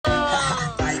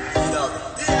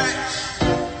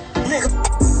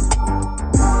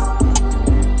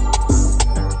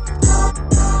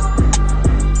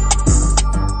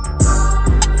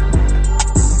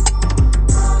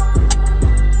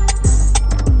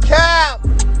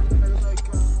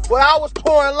I was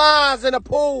pouring lines in the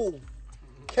pool.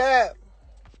 Cap.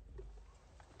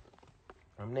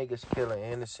 Them niggas killing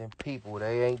innocent people.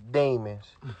 They ain't demons.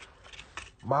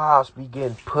 Mobs be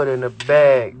getting put in the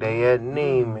bag. They ain't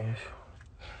demons.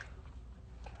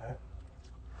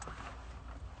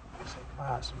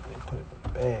 Mobs be getting put in the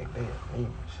bag. They ain't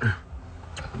demons.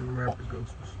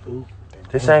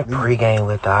 This ain't pregame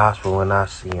with the hospital. When I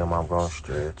see him, I'm gonna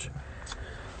stretch.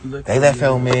 They left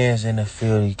your mans in the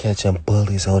field. He catching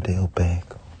bullies on their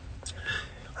back.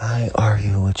 I ain't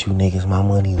arguing with you niggas. My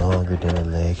money longer than a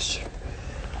lecture.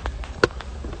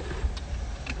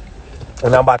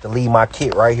 And I'm about to leave my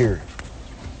kit right here.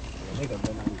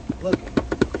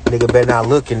 Nigga better not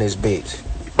look in this bitch.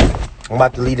 I'm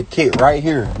about to leave the kit right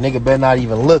here. Nigga better not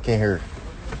even look in here.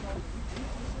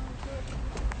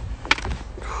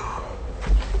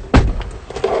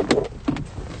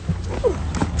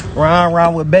 Run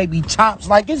around with baby chops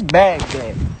like it's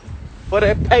Baghdad. For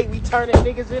that pay, we turning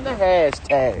niggas into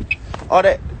hashtag. All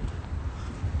that.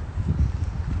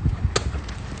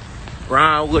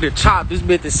 Run with a chop. This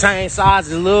bitch the same size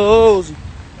as Lil Uzi.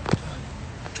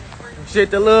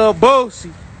 Shit, the little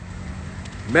Boosie.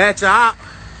 Match up.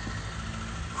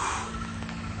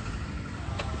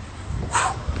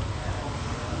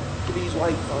 Look at these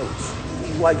white folks.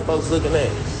 These white folks looking at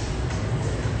us.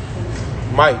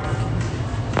 Mike.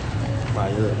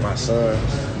 My son.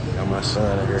 Got my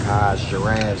son in here high as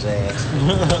giraffe's ass.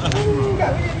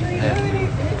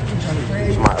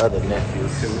 He's my other nephew.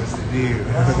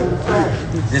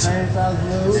 This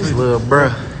little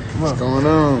bruh. What's going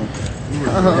on?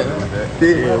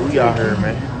 Yeah, we out here,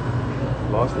 man.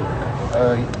 Lost it.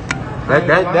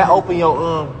 That open your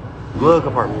glove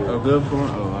compartment. Oh, glove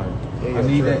compartment? Oh, all right. Yeah, I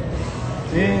need that.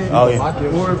 Yeah. Oh,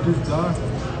 yeah. Or if this done.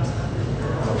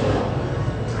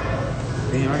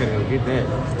 Damn, I gotta go get that.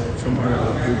 Somebody gotta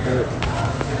go get that.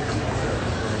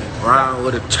 Round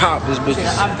with a chop, this bitch.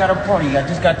 I got a party. I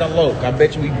just got the loc. I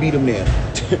bet you we beat him there.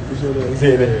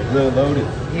 Little loaded.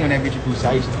 He on that bitch who's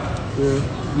ice. Yeah.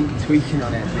 He tweaking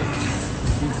on that bitch.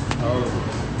 Oh,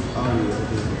 yeah.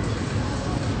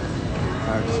 I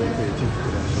just pay attention to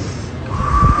that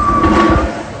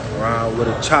shit. Round with a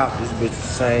chop, this bitch the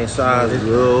same size as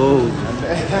Lil Uzi.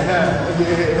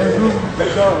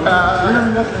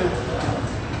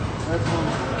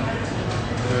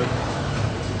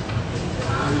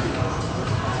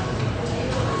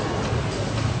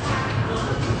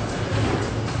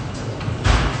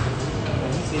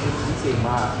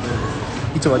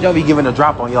 You told me y'all be giving a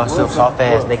drop on y'all-self soft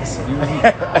ass niggas.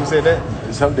 You said that?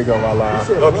 Something go my line.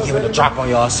 Y'all be giving a drop on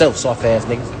y'all-self soft ass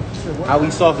niggas. How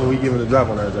we soft when we giving a drop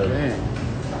on ourselves?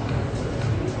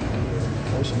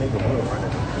 What's your nigga doing right now?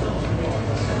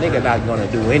 Nigga not gonna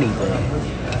do anything.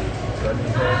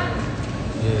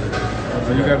 Yeah.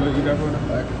 So you got one?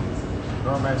 No,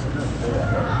 I'm actually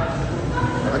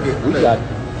We got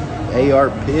AR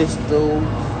pistol.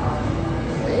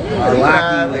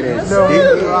 Glocky with his dick.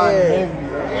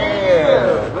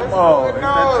 Yeah. Come on.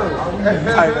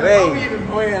 Type of A.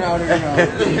 Playing out here now.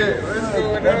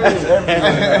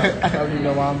 How do you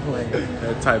know why I'm playing?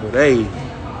 That type of A.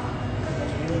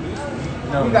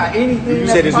 No. You got anything? You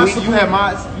said this week? You have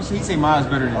mods. He say mods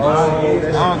better than this.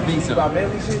 I don't think so.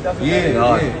 Yeah,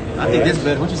 No, I think this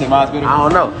better. What you say, mods better? I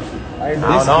don't know. I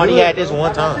don't know. He had this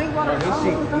one time.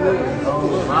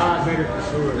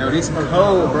 No, this is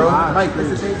cold, bro. Mike,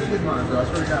 this is mine, bro. I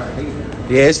swear to God, I hate it.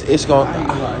 Yeah, it's gonna.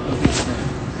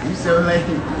 You so late.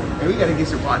 Hey, we gotta get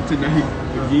some water tonight.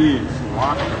 Yeah.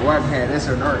 Water had this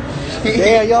or not.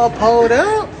 Damn, y'all pulled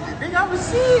up. Nigga, I was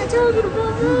seeing. I told you to go.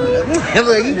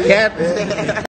 Look, he capping.